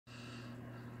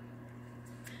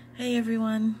Hey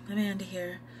everyone, Amanda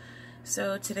here.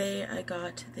 So today I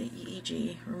got the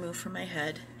E.E.G removed from my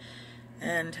head,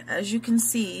 and as you can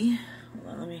see, hold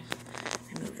on, let me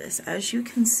remove this. As you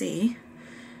can see,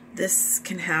 this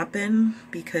can happen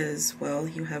because, well,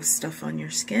 you have stuff on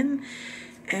your skin,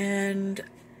 and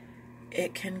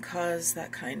it can cause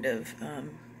that kind of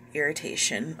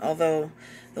irritation. Although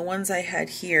the ones I had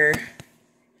here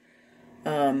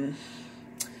don't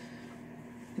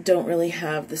really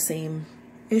have the same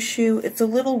issue. It's a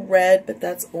little red, but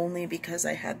that's only because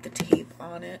I had the tape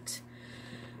on it.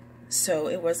 So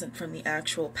it wasn't from the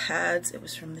actual pads, it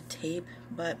was from the tape.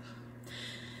 But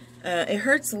it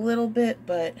hurts a little bit,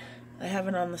 but I have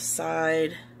it on the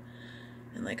side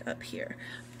and like up here.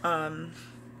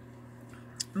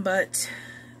 But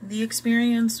the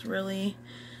experience really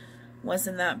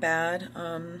wasn't that bad.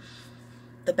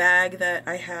 The bag that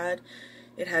I had,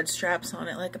 it had straps on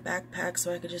it like a backpack,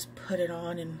 so I could just put it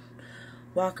on and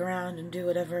walk around and do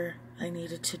whatever I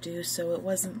needed to do, so it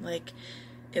wasn't like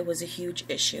it was a huge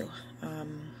issue.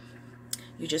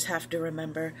 You just have to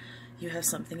remember you have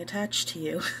something attached to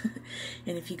you,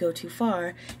 and if you go too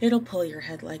far, it'll pull your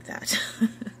head like that.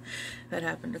 That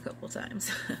happened a couple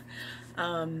times.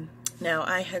 Now,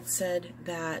 I had said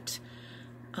that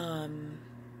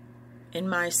in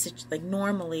my like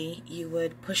normally you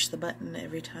would push the button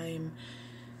every time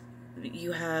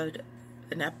you had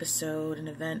an episode, an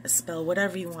event, a spell,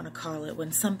 whatever you want to call it.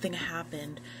 When something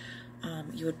happened,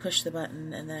 you would push the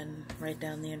button and then write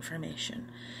down the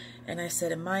information. And I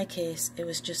said in my case, it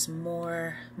was just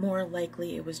more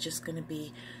likely it was just going to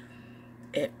be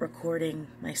it recording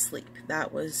my sleep.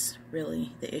 That was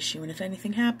really the issue. And if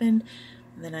anything happened,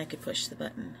 then I could push the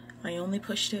button. I only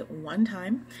pushed it one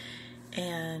time,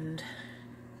 and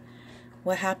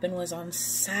what happened was on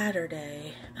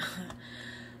Saturday,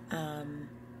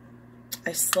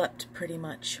 I slept pretty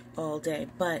much all day,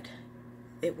 but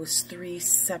it was 3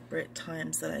 separate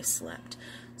times that I slept.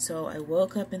 So I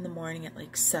woke up in the morning at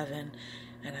like 7,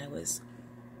 and I was,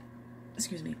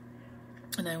 excuse me,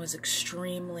 and I was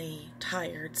extremely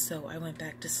tired, so I went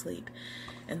back to sleep.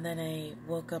 And then I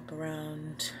woke up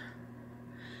around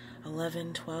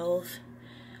 11, 12.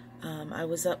 I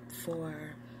was up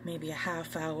for maybe a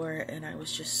half hour, and I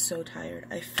was just so tired,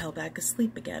 I fell back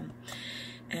asleep again.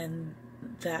 And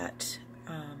that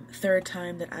third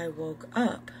time that I woke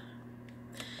up,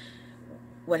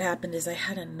 what happened is I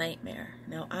had a nightmare.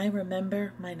 Now, I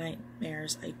remember my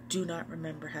nightmares. I do not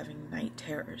remember having night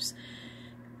terrors.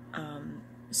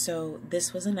 So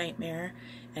this was a nightmare,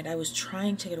 and I was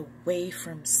trying to get away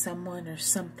from someone or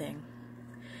something.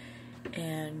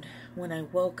 And when I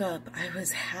woke up, I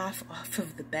was half off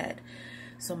of the bed.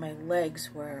 So my legs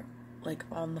were like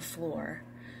on the floor,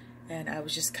 and I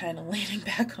was just kind of leaning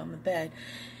back on the bed.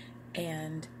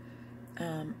 And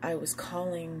I was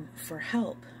calling for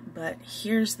help, but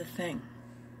here's the thing.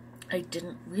 I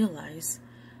didn't realize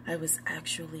I was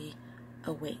actually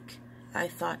awake. I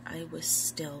thought I was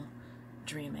still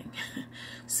dreaming.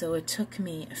 So it took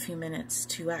me a few minutes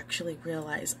to actually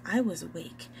realize I was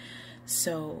awake.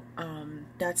 So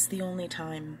that's the only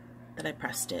time that I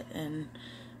pressed it, and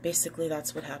basically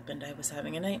that's what happened. I was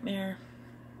having a nightmare.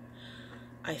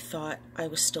 I thought I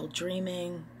was still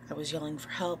dreaming. I was yelling for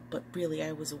help, but really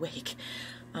I was awake.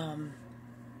 And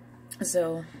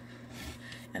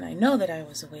I know that I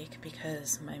was awake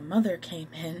because my mother came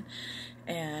in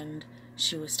and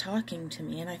she was talking to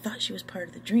me, and I thought she was part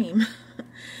of the dream.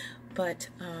 But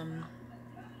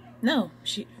no,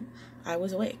 I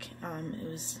was awake.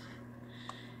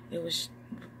 It was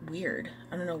weird.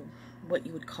 I don't know what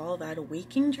you would call that, a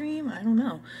waking dream? I don't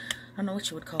know. I don't know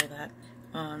what you would call that.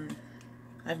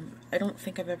 I don't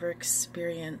think I've ever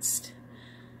experienced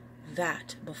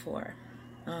that before.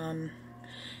 And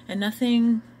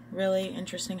nothing really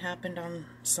interesting happened on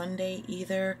Sunday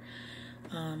either,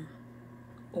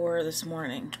 or this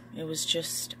morning. It was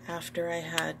just after I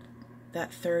had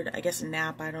that third, I guess,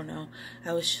 nap, I don't know.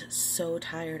 I was just so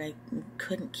tired, I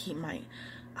couldn't keep my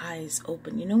eyes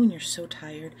open. You know when you're so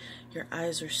tired, your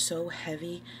eyes are so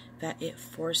heavy that it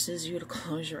forces you to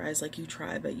close your eyes. Like you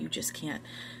try, but you just can't.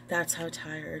 That's how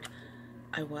tired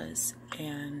I was.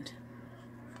 And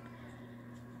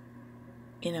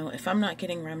you know, if I'm not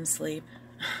getting REM sleep,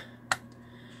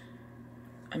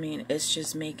 I mean, it's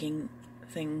just making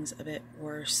things a bit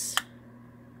worse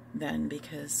then,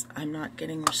 because I'm not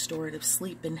getting restorative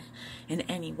sleep in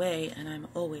any way, and I'm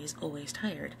always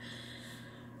tired.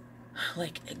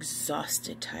 Like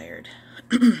exhausted tired.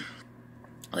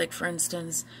 Like for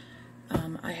instance,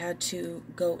 I had to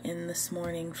go in this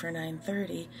morning for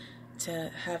 9:30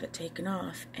 to have it taken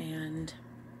off, and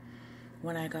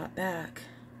when I got back,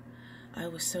 I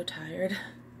was so tired.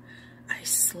 I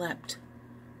slept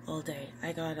all day.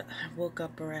 I woke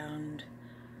up around,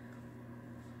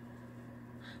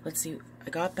 let's see, I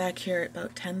got back here at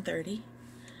about 10:30.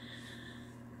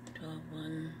 12,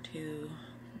 1, 2,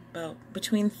 about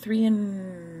between 3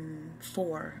 and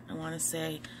 4, I want to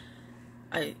say.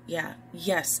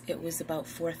 Yes, it was about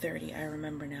 4:30, I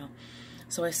remember now.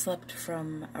 So I slept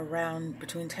from around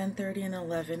between 10:30 and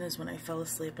 11 is when I fell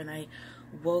asleep, and I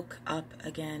woke up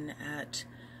again at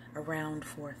around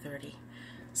 4:30.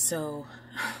 So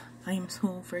I am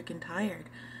so freaking tired,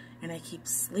 and I keep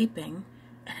sleeping,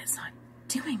 and it's not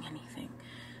doing anything.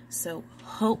 So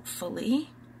hopefully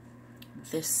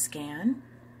this scan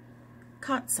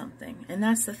caught something, and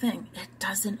that's the thing, it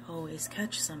doesn't always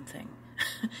catch something.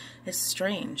 It's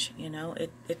strange, you know,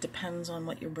 it depends on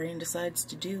what your brain decides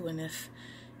to do and if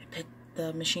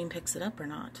the machine picks it up or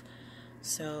not.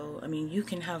 So, I mean, you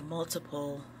can have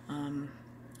multiple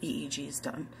EEGs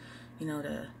done, you know,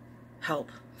 to help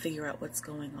figure out what's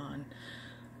going on.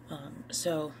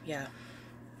 So, yeah.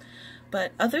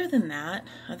 But other than that,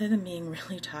 other than being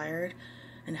really tired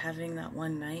and having that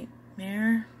one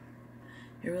nightmare,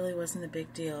 it really wasn't a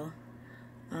big deal.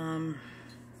 I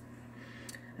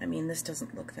mean, this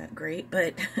doesn't look that great,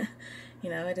 but,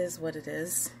 you know, it is what it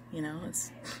is. You know,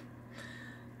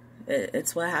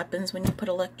 it's what happens when you put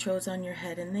electrodes on your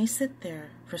head and they sit there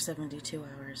for 72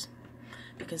 hours.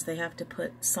 Because they have to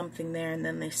put something there and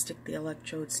then they stick the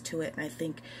electrodes to it. And I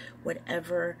think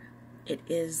whatever it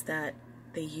is that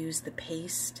they use, the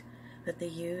paste that they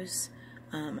use,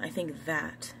 I think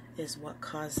that is what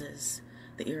causes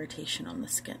the irritation on the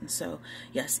skin. So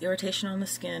yes, irritation on the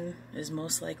skin is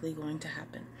most likely going to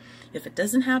happen. If it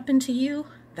doesn't happen to you,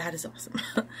 that is awesome.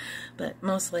 But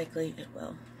most likely it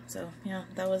will. So yeah,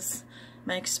 that was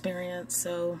my experience.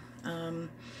 So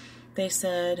they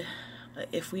said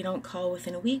if we don't call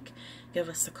within a week, give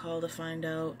us a call to find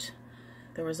out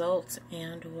the results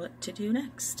and what to do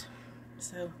next.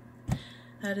 So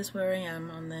that is where I am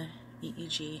on the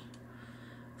EEG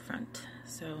front.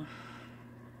 So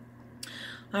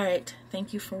alright,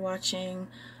 thank you for watching.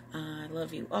 I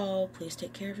love you all. Please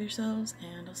take care of yourselves,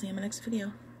 and I'll see you in my next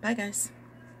video. Bye, guys.